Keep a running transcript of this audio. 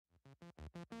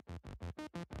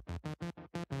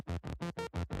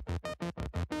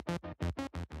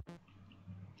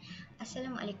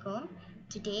Assalamualaikum.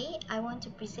 Today, I want to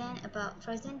present about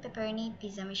frozen pepperoni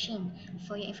pizza machine.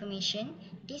 For your information,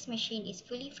 this machine is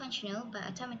fully functional by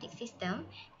automatic system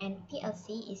and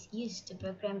PLC is used to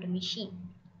program the machine.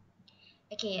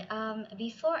 Okay,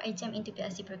 before I jump into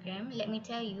PLC program, let me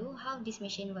tell you how this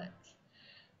machine works.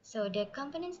 So the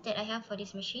components that I have for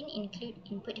this machine include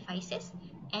input devices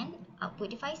and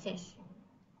output devices.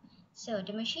 So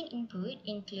the machine input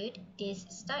include this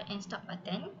start and stop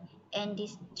button and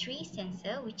these three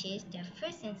sensor, which is the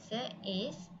first sensor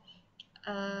is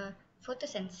a photo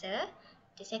sensor,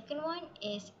 the second one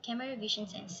is camera vision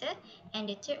sensor, and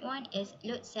the third one is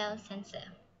load cell sensor.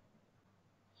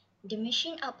 The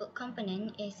machine output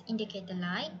component is indicator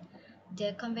light,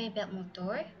 the conveyor belt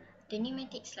motor, the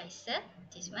pneumatic slicer,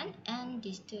 this one, and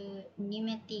these two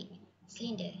pneumatic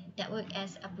cylinder that work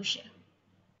as a pusher.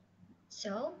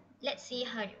 So let's see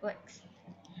how it works.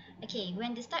 Okay,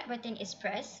 when the start button is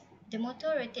pressed, the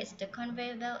motor rotates the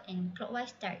conveyor belt in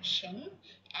clockwise direction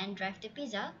and drives the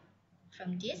pizza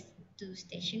from this to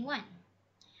station 1.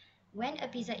 When a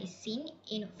pizza is seen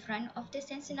in front of the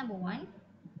sensor number 1,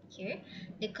 here,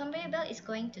 the conveyor belt is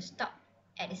going to stop.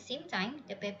 At the same time,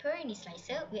 the pepperoni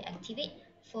slicer will activate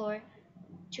for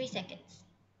 3 seconds.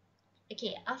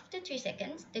 Okay, after 3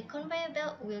 seconds, the conveyor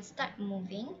belt will start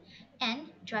moving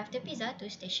and drive the pizza to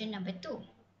station number 2.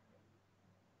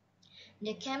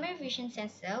 The camera vision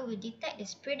sensor will detect the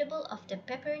spreadable of the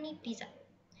pepperoni pizza.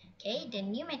 Okay, the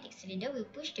pneumatic cylinder will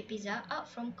push the pizza out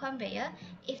from conveyor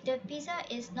if the pizza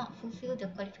is not fulfill the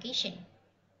qualification.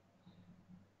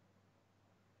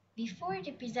 Before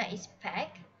the pizza is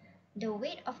packed, the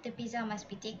weight of the pizza must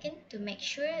be taken to make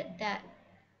sure that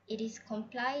it is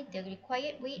comply the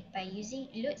required weight by using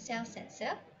load cell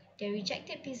sensor. The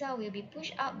rejected pizza will be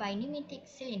pushed out by pneumatic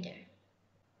cylinder.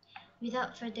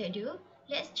 Without further ado,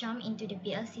 let's jump into the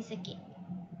PLC circuit.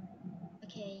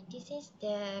 Okay, this is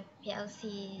the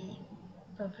PLC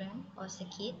program or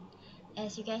circuit.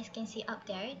 As you guys can see up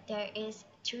there, there is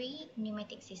 3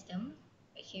 pneumatic system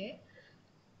right here.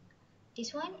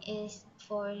 This one is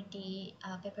for the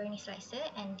pepperoni slicer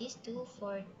and these two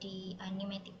for the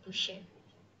pneumatic pusher,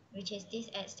 which is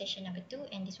this at station number 2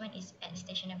 and this one is at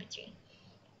station number 3.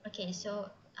 Okay,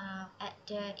 so at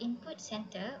the input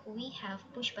center, we have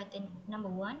push button number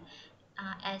 1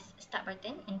 as start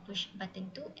button and push button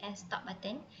 2 as stop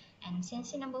button, and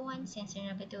sensor number 1, sensor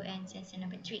number 2, and sensor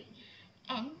number 3.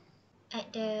 And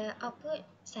at the output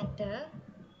center,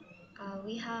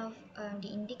 we have the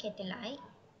indicator light.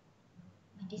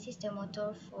 This is the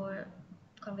motor for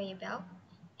conveyor belt,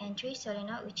 and 3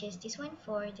 solenoid, which is this one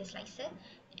for the slicer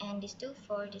and this 2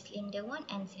 for the cylinder 1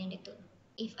 and cylinder 2.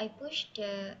 If I push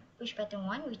the push button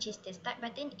 1, which is the start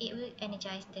button, it will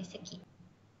energize the circuit.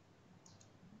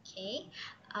 Okay,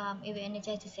 it will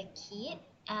energize the circuit,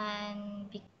 and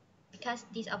because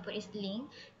this output is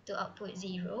linked to output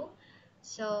 0,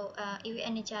 so it will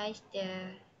energize the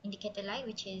indicator light,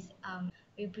 which is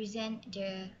represent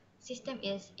the system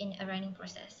is in a running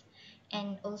process.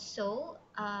 And also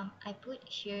I put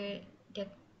here the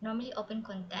normally open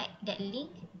contact that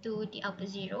link to the output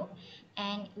 0,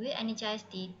 and we energize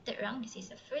the third rung. This is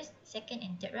the first, second,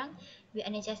 and third rung. We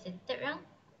energize the third rung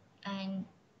and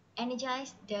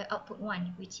energize the output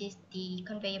 1, which is the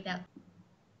conveyor belt.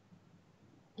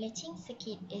 Latching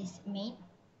circuit is made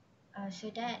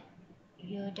so that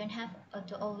you don't have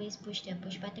to always push the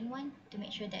push button 1 to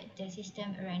make sure that the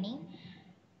system running.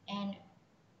 And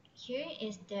here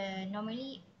is the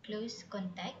normally close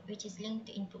contact, which is linked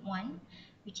to input 1,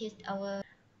 which is our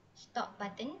stop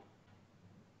button.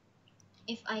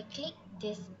 If I click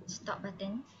this stop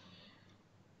button,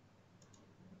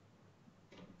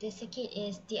 the circuit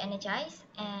is de-energized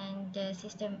and the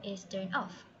system is turned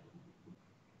off.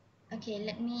 Okay,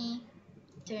 let me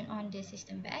turn on the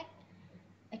system back.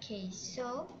 Okay,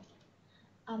 so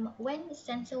when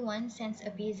sensor 1 sends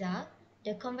a pizza,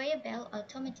 the conveyor belt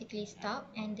automatically stop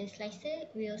and the slicer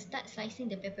will start slicing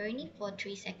the pepperoni for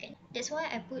 3 seconds. That's why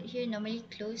I put here normally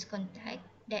close contact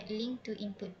that link to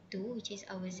input 2, which is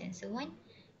our sensor 1.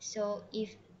 So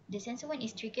if the sensor 1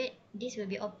 is triggered, this will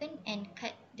be open and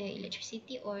cut the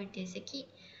electricity or the circuit.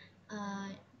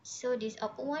 So this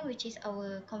output 1, which is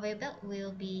our conveyor belt,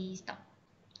 will be stopped.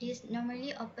 This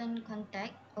normally open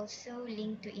contact also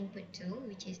linked to input 2,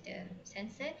 which is the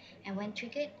sensor, and when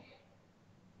triggered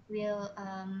will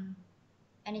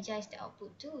energize the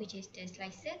output 2, which is the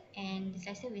slicer, and the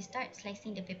slicer will start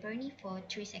slicing the pepperoni for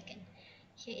 3 seconds.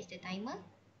 Here is the timer.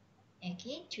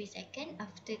 Okay, 3 seconds.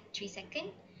 After 3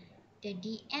 seconds, the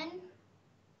DN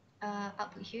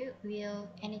output here will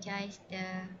energize the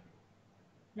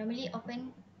normally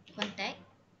open contact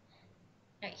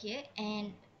right here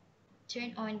and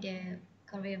turn on the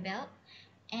conveyor belt,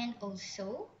 and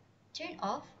also turn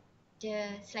off the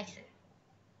slicer.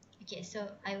 Okay, so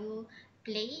I will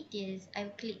play this, I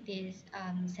will click this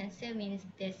sensor, means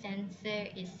the sensor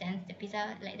is sense the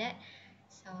pizza like that.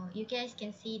 So you guys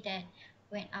can see that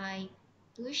when I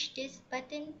push this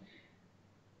button,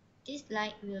 this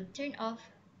light will turn off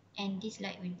and this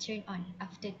light will turn on.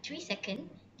 After 3 seconds,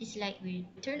 this light will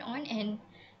turn on and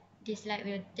this light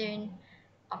will turn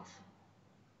off.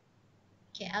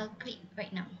 Okay, I'll click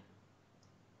right now.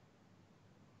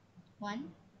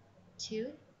 1, 2,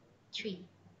 3.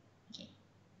 Okay,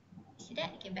 see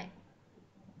that? Okay, back.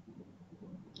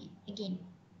 Okay, again.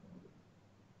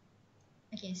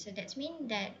 Okay, so that's mean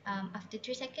that after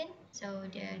 3 seconds, so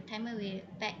the timer will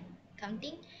back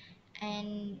counting,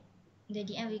 and the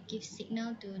DM will give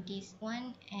signal to this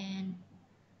one and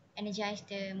energize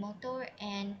the motor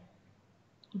and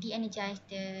de-energize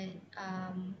the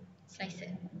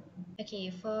slicer. Okay,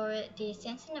 for the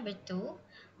sensor number 2,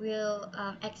 we'll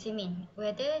examine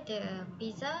whether the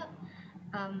pizza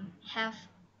have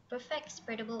perfect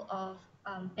spreadable of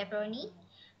pepperoni,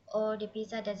 or the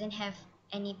pizza doesn't have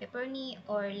any pepperoni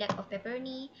or lack of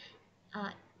pepperoni.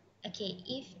 Okay,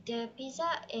 if the pizza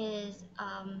is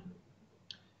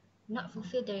not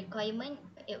fulfill the requirement,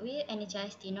 it will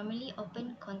energize the normally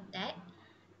open contact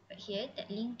right here that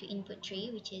link to input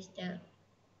tray, which is the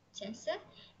sensor,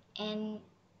 and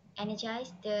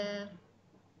energize the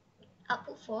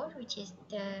output 4, which is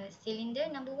the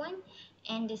cylinder number 1,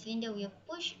 and the cylinder will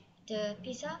push the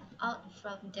pizza out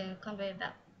from the conveyor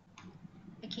belt.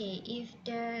 Okay, if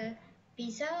the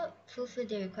pizza fulfill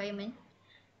the requirement,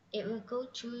 it will go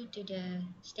through to the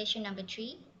station number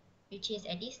 3, which is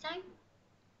at this time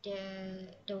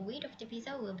the weight of the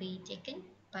pizza will be taken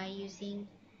by using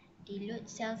the load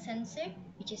cell sensor,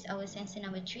 which is our sensor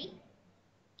number 3.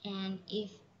 And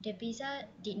if the pizza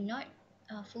did not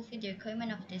fulfill the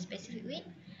requirement of the specific weight,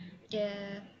 the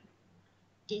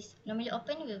this normally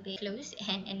open will be closed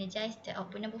and energize the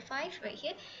output number 5 right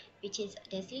here, which is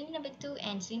the cylinder number 2,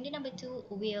 and cylinder number 2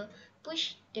 will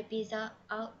push the pizza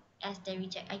out as the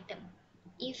reject item.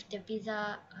 If the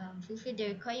pizza fulfill the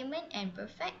requirement and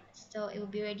perfect, so it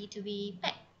will be ready to be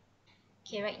packed.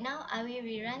 Okay, right now I will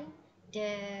rerun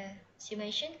the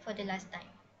simulation for the last time.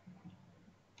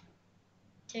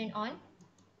 Turn on,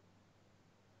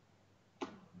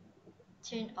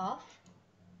 turn off,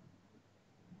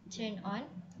 turn on,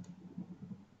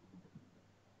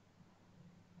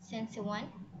 sensor 1,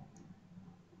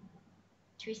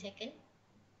 3 seconds.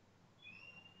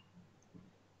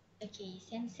 Okay,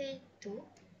 sensor 2,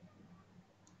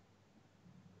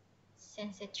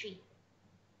 sensor 3,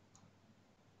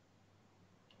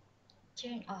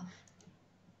 turn off.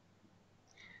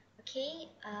 Okay,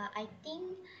 I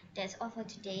think that's all for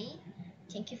today.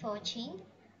 Thank you for watching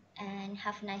and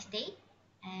have a nice day,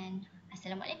 and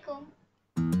Assalamualaikum.